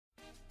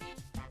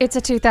It's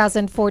a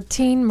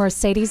 2014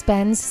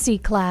 Mercedes-Benz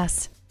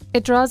C-Class.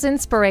 It draws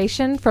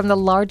inspiration from the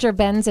larger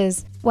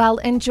Benzes while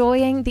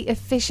enjoying the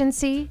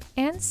efficiency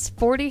and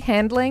sporty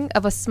handling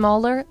of a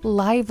smaller,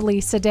 lively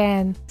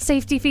sedan.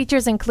 Safety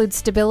features include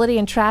stability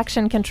and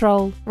traction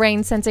control,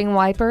 rain-sensing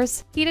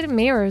wipers, heated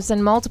mirrors,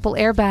 and multiple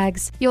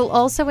airbags. You'll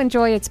also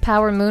enjoy its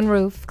power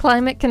moonroof,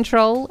 climate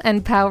control,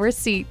 and power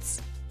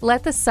seats.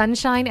 Let the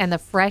sunshine and the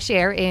fresh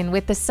air in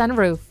with the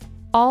sunroof.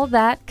 All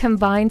that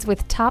combines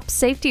with top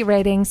safety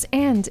ratings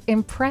and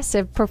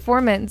impressive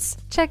performance.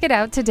 Check it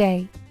out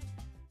today.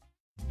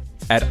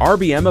 At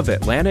RBM of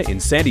Atlanta in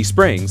Sandy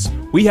Springs,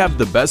 we have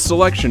the best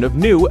selection of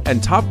new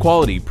and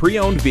top-quality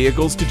pre-owned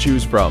vehicles to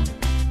choose from.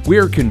 We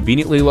are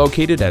conveniently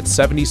located at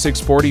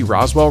 7640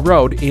 Roswell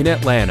Road in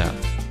Atlanta.